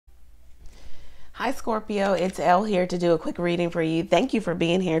Hi Scorpio, it's Elle here to do a quick reading for you. Thank you for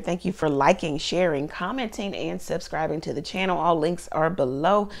being here. Thank you for liking, sharing, commenting, and subscribing to the channel. All links are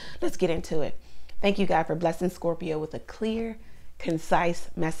below. Let's get into it. Thank you, God, for blessing Scorpio with a clear, concise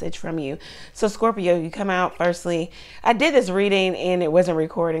message from you. So Scorpio, you come out firstly. I did this reading and it wasn't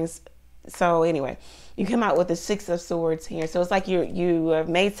recording. So anyway, you come out with the Six of Swords here. So it's like you have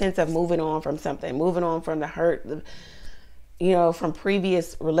made sense of moving on from something, moving on from the hurt, from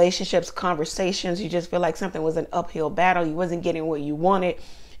previous relationships, conversations. You just feel like something was an uphill battle. You wasn't getting what you wanted.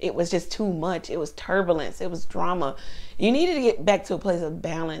 It was just too much. It was turbulence. It was drama. You needed to get back to a place of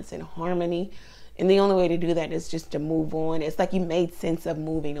balance and harmony. And the only way to do that is just to move on. It's like you made sense of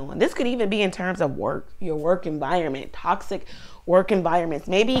moving on. This could even be in terms of work, your work environment, toxic work environments.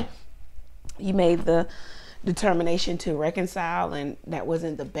 Maybe you made the determination to reconcile and that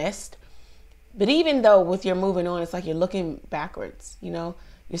wasn't the best. But even though with your moving on, it's like you're looking backwards, you're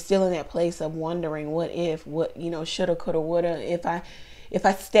still in that place of wondering what if, shoulda, coulda, woulda. If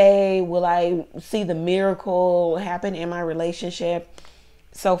I stay, will I see the miracle happen in my relationship?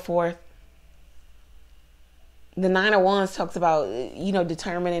 So forth. The Nine of Wands talks about,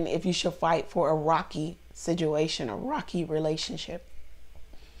 determining if you should fight for a rocky situation, a rocky relationship.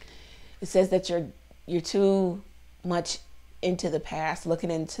 It says that you're too much into the past, looking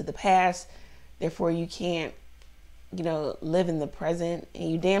into the past. Therefore, you can't, live in the present,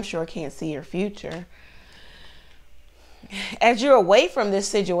 and you damn sure can't see your future. As you're away from this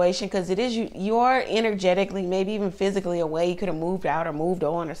situation, because it is you are energetically, maybe even physically away. You could have moved out or moved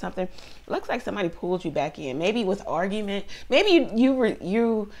on or something. It looks like somebody pulled you back in, maybe with argument. Maybe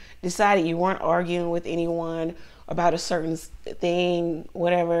you decided you weren't arguing with anyone about a certain thing,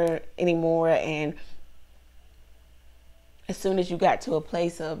 whatever, anymore. And as soon as you got to a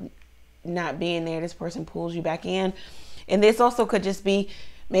place of not being there, this person pulls you back in. And this also could just be,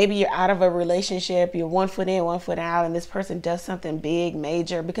 maybe you're out of a relationship, you're 1 foot in, 1 foot out, and this person does something big,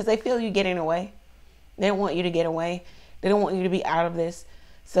 major, because they feel you getting away. They don't want you to get away. They don't want you to be out of this.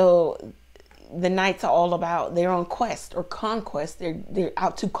 So the Knights are all about, they're on quest or conquest. They're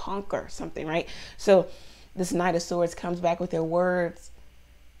out to conquer something, right? So this Knight of Swords comes back with their words,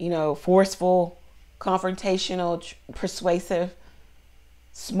 forceful, confrontational, persuasive,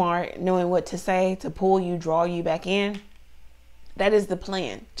 smart, knowing what to say to pull you, draw you back in. That is the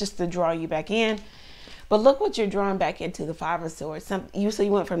plan, just to draw you back in. But look what you're drawing back into, the Five of Swords. So you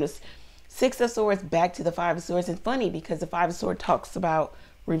went from the Six of Swords back to the Five of Swords. It's funny because the Five of Swords talks about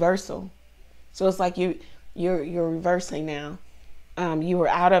reversal. So it's like you're reversing now. You were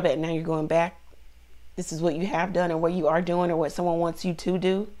out of it, and now you're going back. This is what you have done and what you are doing or what someone wants you to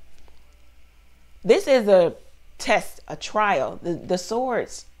do. This is a test, a trial. The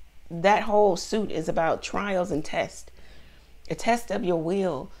swords, that whole suit is about trials and tests. A test of your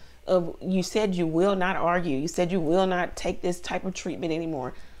will. You said you will not argue. You said you will not take this type of treatment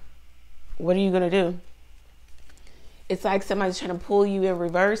anymore. What are you going to do? It's like somebody's trying to pull you in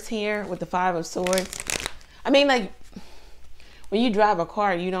reverse here with the Five of Swords. I mean, like when you drive a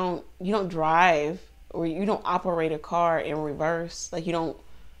car, you don't drive, or you don't operate a car in reverse. Like you don't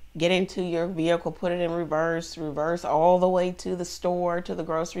get into your vehicle, put it in reverse all the way to the store, to the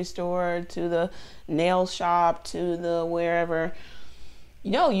grocery store, to the nail shop, to the wherever.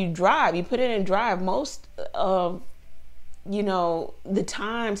 You drive, you put it in drive. Most of, the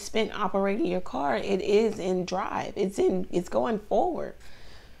time spent operating your car, it is in drive. It's going forward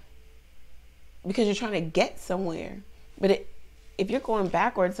because you're trying to get somewhere. But if you're going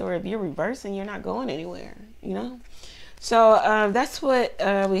backwards or if you're reversing, you're not going anywhere, So that's what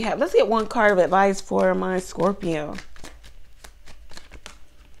we have. Let's get one card of advice for my Scorpio.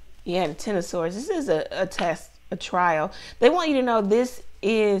 Yeah, the Ten of Swords. This is a test, a trial. They want you to know this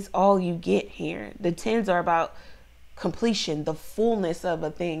is all you get here. The tens are about completion, the fullness of a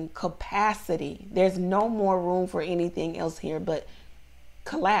thing, capacity. There's no more room for anything else here but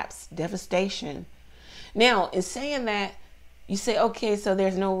collapse, devastation. Now, in saying that, you say, okay, so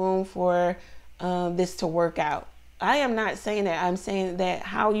there's no room for this to work out. I am not saying that. I'm saying that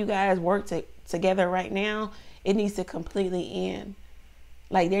how you guys work together right now, it needs to completely end.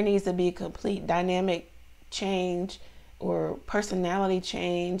 Like there needs to be a complete dynamic change or personality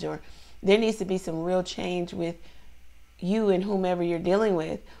change, or there needs to be some real change with you and whomever you're dealing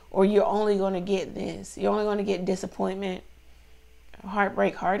with, or you're only going to get this. You're only going to get disappointment,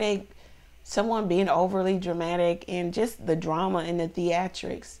 heartbreak, heartache, someone being overly dramatic, and just the drama and the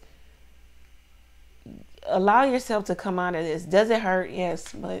theatrics. Allow yourself to come out of this. Does it hurt?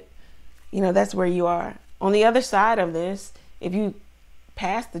 Yes, but that's where you are. On the other side of this, if you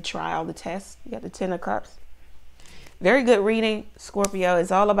pass the trial, the test, you got the Ten of Cups. Very good reading, Scorpio.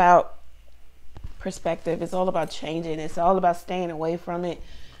 It's all about perspective. It's all about changing. It's all about staying away from it.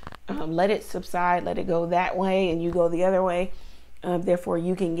 Let it subside, let it go that way, and you go the other way. Therefore,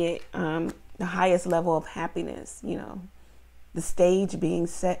 you can get the highest level of happiness, you know, the stage being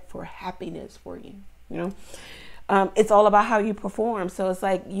set for happiness for you, you know. It's all about how you perform. So it's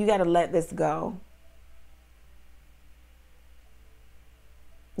like, you got to let this go.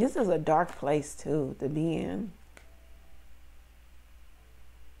 This is a dark place too to be in.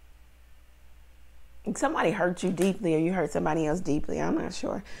 Somebody hurt you deeply, or you hurt somebody else deeply. I'm not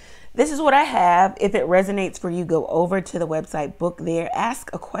sure. This is what I have. If it resonates for you, go over to the website, book there, ask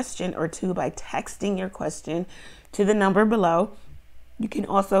a question or two by texting your question to the number below. You can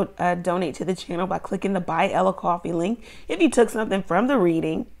also donate to the channel by clicking the Buy Elle a Coffee link. If you took something from the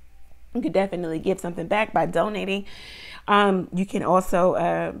reading, you could definitely give something back by donating. You can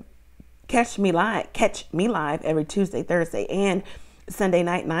also catch me live every Tuesday, Thursday, and Sunday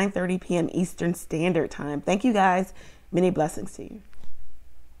night, 9:30 p.m. Eastern Standard Time. Thank you guys. Many blessings to you.